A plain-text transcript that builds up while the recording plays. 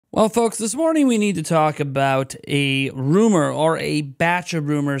Well, folks, this morning we need to talk about a rumor or a batch of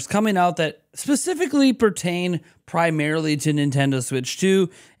rumors coming out that specifically pertain primarily to Nintendo Switch 2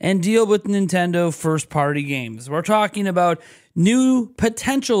 and deal with Nintendo first party games. We're talking about new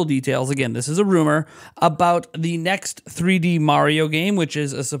potential details. Again, this is a rumor about the next 3D Mario game, which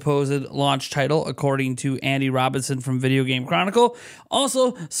is a supposed launch title, according to Andy Robinson from Video Game Chronicle.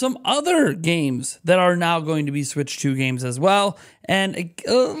 Also, some other games that are now going to be Switch 2 games as well, and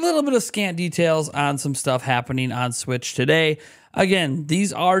a little bit of scant details on some stuff happening on Switch today. Again,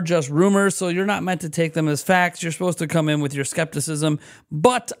 these are just rumors, so you're not meant to take them as facts. You're supposed to come in with your skepticism,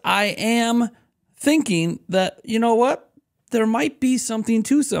 but I am thinking that, you know what? There might be something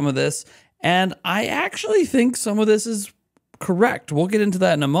to some of this, and I actually think some of this is correct. We'll get into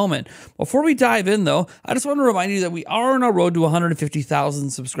that in a moment. Before we dive in, though, I just want to remind you that we are on our road to 150,000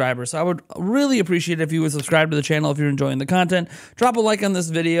 subscribers, so I would really appreciate it if you would subscribe to the channel if you're enjoying the content, drop a like on this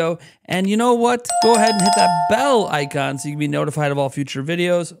video, and you know what? Go ahead and hit that bell icon so you can be notified of all future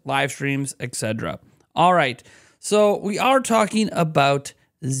videos, live streams, etc. All right, so we are talking about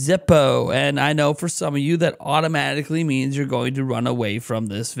Zippo, and I know for some of you that automatically means you're going to run away from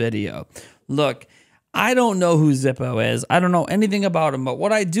this video. Look, I don't know who Zippo is. I don't know anything about him, but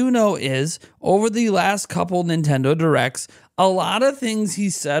what I do know is over the last couple Nintendo Directs, a lot of things he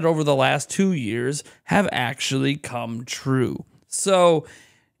said over the last 2 years have actually come true. So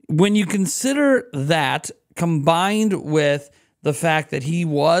when you consider that combined with the fact that he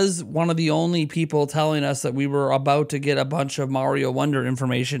was one of the only people telling us that we were about to get a bunch of Mario Wonder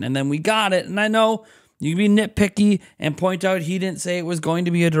information, and then we got it. And I know you can be nitpicky and point out he didn't say it was going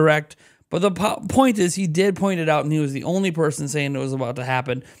to be a direct, but the point is he did point it out, and he was the only person saying it was about to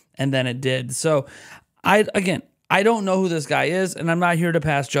happen, and then it did. So I don't know who this guy is, and I'm not here to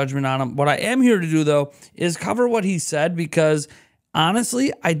pass judgment on him. What I am here to do, though, is cover what he said, because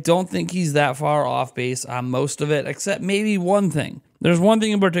honestly, I don't think he's that far off base on most of it, except maybe one thing. There's one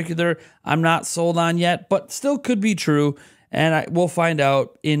thing in particular I'm not sold on yet, but still could be true, and we'll find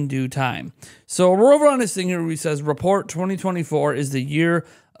out in due time. So we're over on this thing here where he says, report 2024 is the year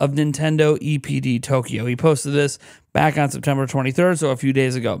of Nintendo EPD Tokyo. He posted this back on September 23rd, so a few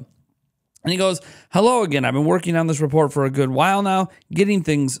days ago. And he goes, hello again. I've been working on this report for a good while now, getting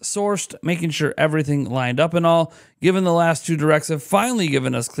things sourced, making sure everything lined up and all. Given the last two directs have finally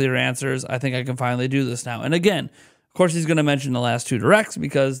given us clear answers, I think I can finally do this now. And again, of course, he's going to mention the last two directs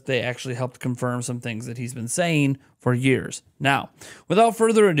because they actually helped confirm some things that he's been saying for years. Now, without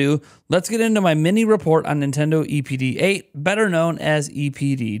further ado, let's get into my mini report on Nintendo EPD 8, better known as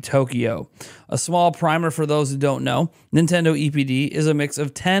EPD Tokyo. A small primer for those who don't know, Nintendo EPD is a mix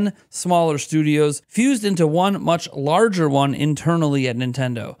of 10 smaller studios fused into one much larger one internally at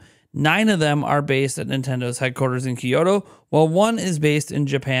Nintendo. 9 of them are based at Nintendo's headquarters in Kyoto, while one is based in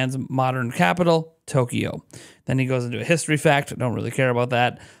Japan's modern capital, Tokyo. Then he goes into a history fact. I don't really care about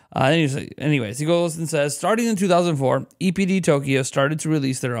that. Anyways, he goes and says, starting in 2004, EPD Tokyo started to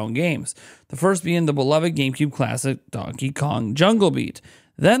release their own games. The first being the beloved GameCube classic Donkey Kong Jungle Beat.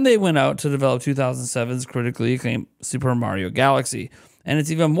 Then they went out to develop 2007's critically acclaimed Super Mario Galaxy, and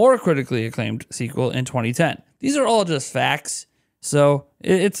its even more critically acclaimed sequel in 2010. These are all just facts, so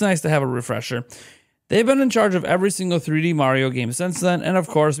it's nice to have a refresher. They've been in charge of every single 3D Mario game since then, and of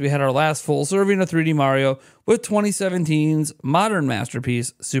course, we had our last full serving of 3D Mario with 2017's modern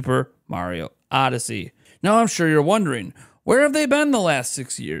masterpiece, Super Mario Odyssey. Now, I'm sure you're wondering, where have they been the last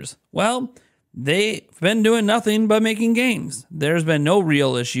 6 years? Well, they've been doing nothing but making games. There's been no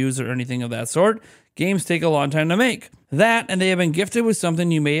real issues or anything of that sort. Games take a long time to make. That, and they have been gifted with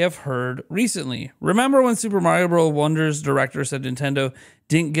something you may have heard recently. Remember when Super Mario Bros. Wonder's director said Nintendo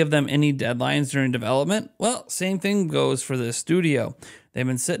didn't give them any deadlines during development? Well, same thing goes for this studio. They've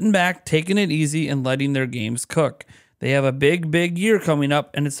been sitting back, taking it easy, and letting their games cook. They have a big year coming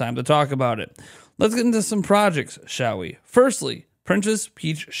up, and it's time to talk about it. Let's get into some projects, shall we? Firstly, Princess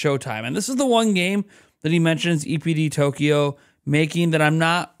Peach Showtime. And this is the one game that he mentions EPD Tokyo making that I'm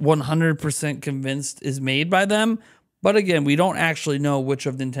not 100% convinced is made by them. But again, we don't actually know which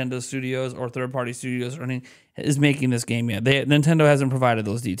of Nintendo studios or third-party studios or anything is making this game yet. Nintendo hasn't provided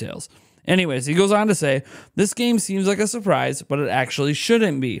those details. Anyways, he goes on to say, this game seems like a surprise, but it actually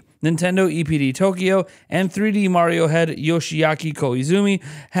shouldn't be. Nintendo EPD Tokyo and 3D Mario head Yoshiaki Koizumi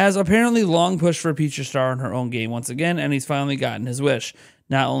has apparently long pushed for Peach to star in her own game once again, and he's finally gotten his wish.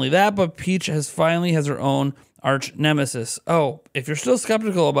 Not only that, but Peach finally has her own arch nemesis. Oh, if you're still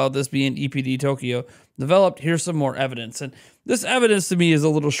skeptical about this being EPD Tokyo developed, here's some more evidence. And this evidence to me is a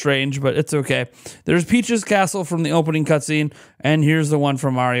little strange, but it's okay. There's Peach's castle from the opening cutscene, and here's the one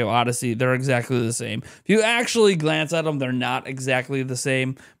from Mario Odyssey. They're exactly the same. If you actually glance at them, they're not exactly the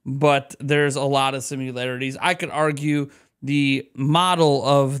same, but there's a lot of similarities. I could argue the model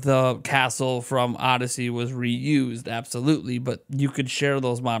of the castle from Odyssey was reused, absolutely, but you could share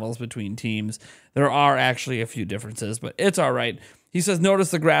those models between teams. There are actually a few differences, but it's all right. He says, notice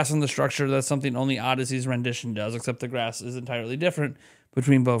the grass in the structure. That's something only Odyssey's rendition does, except the grass is entirely different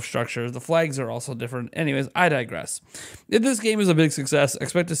between both structures. The flags are also different. Anyways, I digress. If this game is a big success,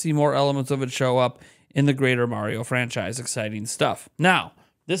 expect to see more elements of it show up in the greater Mario franchise. Exciting stuff. Now,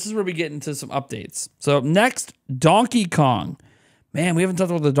 this is where we get into some updates. So next, Donkey Kong. Man, we haven't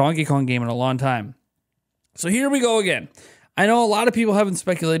talked about the Donkey Kong game in a long time. So here we go again. I know a lot of people have been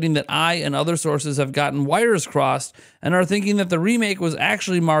speculating that I and other sources have gotten wires crossed and are thinking that the remake was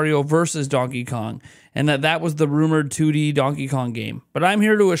actually Mario versus Donkey Kong and that was the rumored 2D Donkey Kong game. But I'm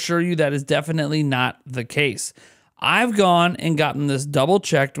here to assure you that is definitely not the case. I've gone and gotten this double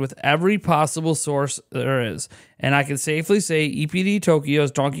checked with every possible source there is, and I can safely say EPD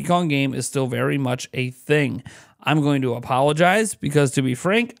Tokyo's Donkey Kong game is still very much a thing. I'm going to apologize because, to be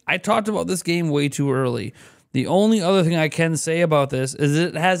frank, I talked about this game way too early. The only other thing I can say about this is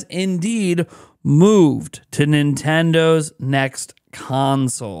it has indeed moved to Nintendo's next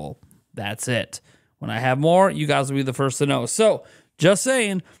console. That's it. When I have more, you guys will be the first to know. So, just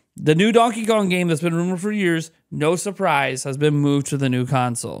saying, the new Donkey Kong game that's been rumored for years, no surprise, has been moved to the new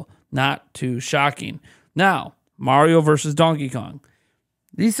console. Not too shocking. Now, Mario versus Donkey Kong.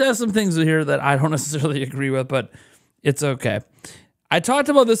 He says some things here that I don't necessarily agree with, but it's okay. I talked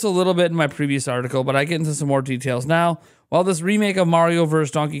about this a little bit in my previous article, but I get into some more details now. While this remake of Mario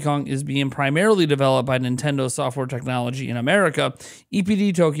vs. Donkey Kong is being primarily developed by Nintendo Software Technology in America,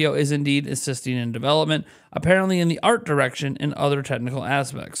 EPD Tokyo is indeed assisting in development, apparently in the art direction and other technical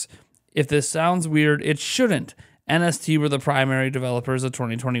aspects. If this sounds weird, it shouldn't. NST were the primary developers of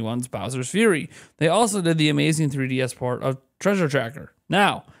 2021's Bowser's Fury. They also did the amazing 3DS port of Treasure Tracker.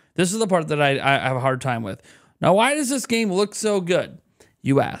 Now, this is the part that I have a hard time with. Now, why does this game look so good?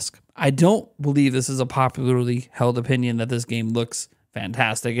 You ask. I don't believe this is a popularly held opinion that this game looks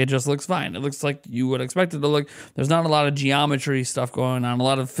fantastic. It just looks fine. It looks like you would expect it to look. There's not a lot of geometry stuff going on, a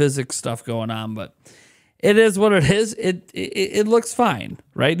lot of physics stuff going on, but it is what it is. It looks fine,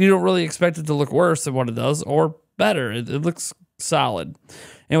 right? You don't really expect it to look worse than what it does or better. It looks solid.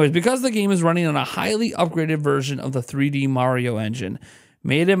 Anyways, because the game is running on a highly upgraded version of the 3D Mario engine,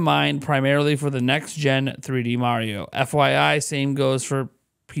 made in mind primarily for the next-gen 3D Mario. FYI, same goes for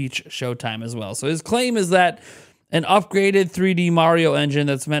Peach Showtime as well. So his claim is that an upgraded 3D Mario engine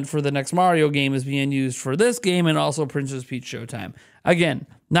that's meant for the next Mario game is being used for this game and also Princess Peach Showtime. Again,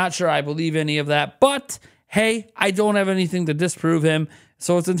 not sure I believe any of that, but hey, I don't have anything to disprove him,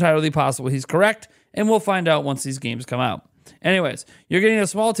 so it's entirely possible he's correct, and we'll find out once these games come out. Anyways, you're getting a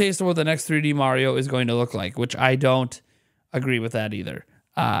small taste of what the next 3D Mario is going to look like, which I don't agree with that either.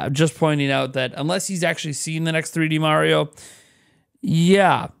 Just pointing out that unless he's actually seen the next 3D Mario,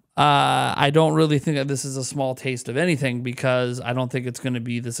 I don't really think that this is a small taste of anything because I don't think it's going to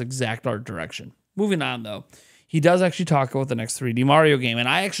be this exact art direction. Moving on, though, he does actually talk about the next 3D Mario game, and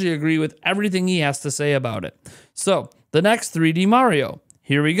I actually agree with everything he has to say about it. So, the next 3D Mario.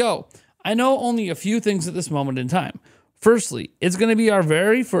 Here we go. I know only a few things at this moment in time. Firstly, it's going to be our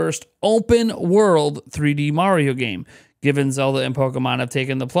very first open world 3D Mario game. Given Zelda and Pokemon have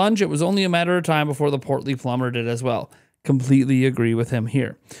taken the plunge, it was only a matter of time before the portly plumber did as well. Completely agree with him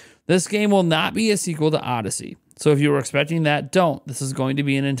here. This game will not be a sequel to Odyssey. So if you were expecting that, don't. This is going to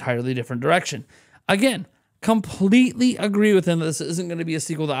be an entirely different direction. Again, completely agree with him that this isn't going to be a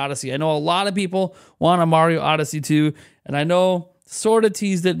sequel to Odyssey. I know a lot of people want a Mario Odyssey 2, and I know sort of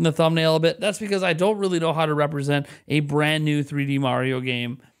teased it in the thumbnail a bit. That's because I don't really know how to represent a brand new 3D Mario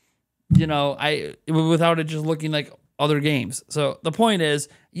game, without it just looking like other games. So the point is,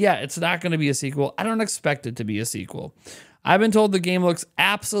 yeah, it's not going to be a sequel. I don't expect it to be a sequel. I've been told the game looks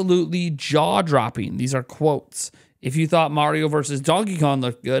absolutely jaw-dropping. These are quotes. If you thought Mario vs. Donkey Kong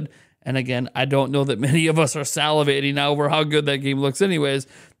looked good, and again, I don't know that many of us are salivating now over how good that game looks anyways,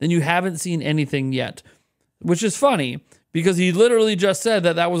 then you haven't seen anything yet. Which is funny, because he literally just said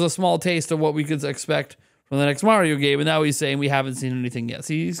that that was a small taste of what we could expect from the next Mario game, and now he's saying we haven't seen anything yet.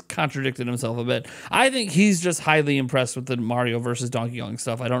 So he's contradicted himself a bit. I think he's just highly impressed with the Mario versus Donkey Kong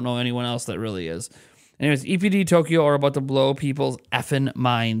stuff. I don't know anyone else that really is. Anyways, EPD Tokyo are about to blow people's effing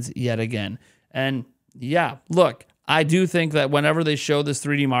minds yet again. And yeah, look, I do think that whenever they show this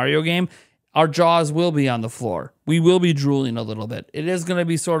 3D Mario game, our jaws will be on the floor. We will be drooling a little bit. It is going to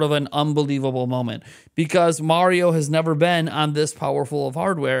be sort of an unbelievable moment because Mario has never been on this powerful of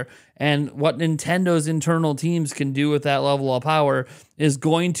hardware. And what Nintendo's internal teams can do with that level of power is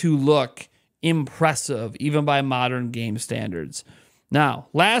going to look impressive, even by modern game standards. Now,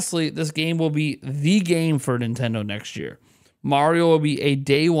 lastly, this game will be the game for Nintendo next year. Mario will be a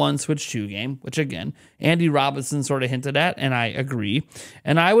day one Switch 2 game, which again, Andy Robinson sort of hinted at, and I agree.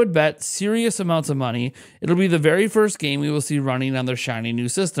 And I would bet serious amounts of money it'll be the very first game we will see running on their shiny new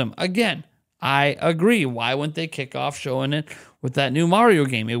system. Again, I agree. Why wouldn't they kick off showing it with that new Mario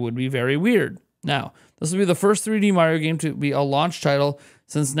game? It would be very weird. Now, this will be the first 3D Mario game to be a launch title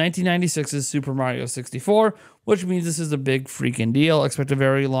since 1996's Super Mario 64, which means this is a big freaking deal. Expect a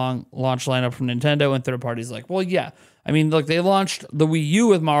very long launch lineup from Nintendo, and third parties like, well, yeah. I mean, look, they launched the Wii U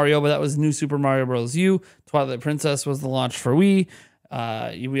with Mario, but that was New Super Mario Bros. U. Twilight Princess was the launch for Wii.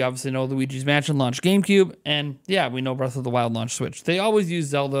 We obviously know Luigi's Mansion launched GameCube, and yeah, we know Breath of the Wild launched Switch. They always use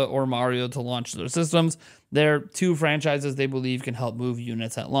Zelda or Mario to launch their systems. They're two franchises they believe can help move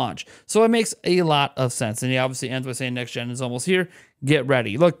units at launch. So it makes a lot of sense. And he obviously ends by saying next gen is almost here. Get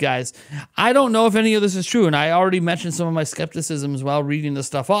ready. Look, guys, I don't know if any of this is true, and I already mentioned some of my skepticisms while reading this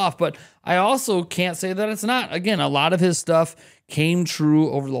stuff off, but I also can't say that it's not. Again, a lot of his stuff came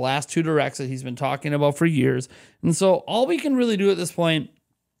true over the last 2 directs that he's been talking about for years. And so all we can really do at this point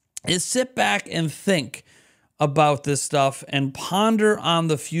is sit back and think about this stuff and ponder on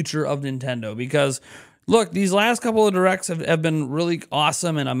the future of Nintendo, because look, these last couple of directs have been really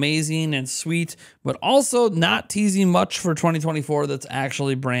awesome and amazing and sweet, but also not teasing much for 2024 that's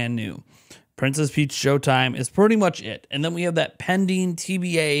actually brand new. Princess Peach Showtime is pretty much it. And then we have that pending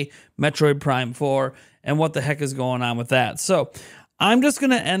TBA Metroid Prime 4, and what the heck is going on with that. So I'm just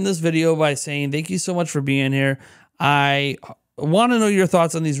going to end this video by saying thank you so much for being here. I want to know your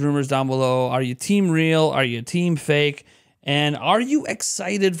thoughts on these rumors down below. Are you team real? Are you team fake? And are you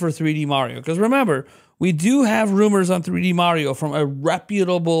excited for 3D Mario? Because remember, we do have rumors on 3D Mario from a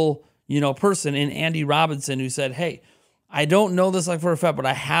reputable, person in Andy Robinson who said, hey, I don't know this like for a fact, but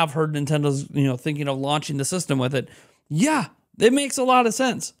I have heard Nintendo's, thinking of launching the system with it. Yeah, it makes a lot of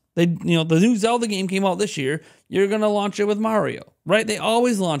sense. The new Zelda game came out this year. You're going to launch it with Mario, right? They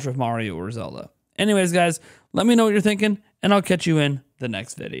always launch with Mario or Zelda. Anyways, guys, let me know what you're thinking, and I'll catch you in the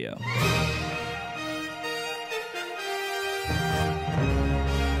next video.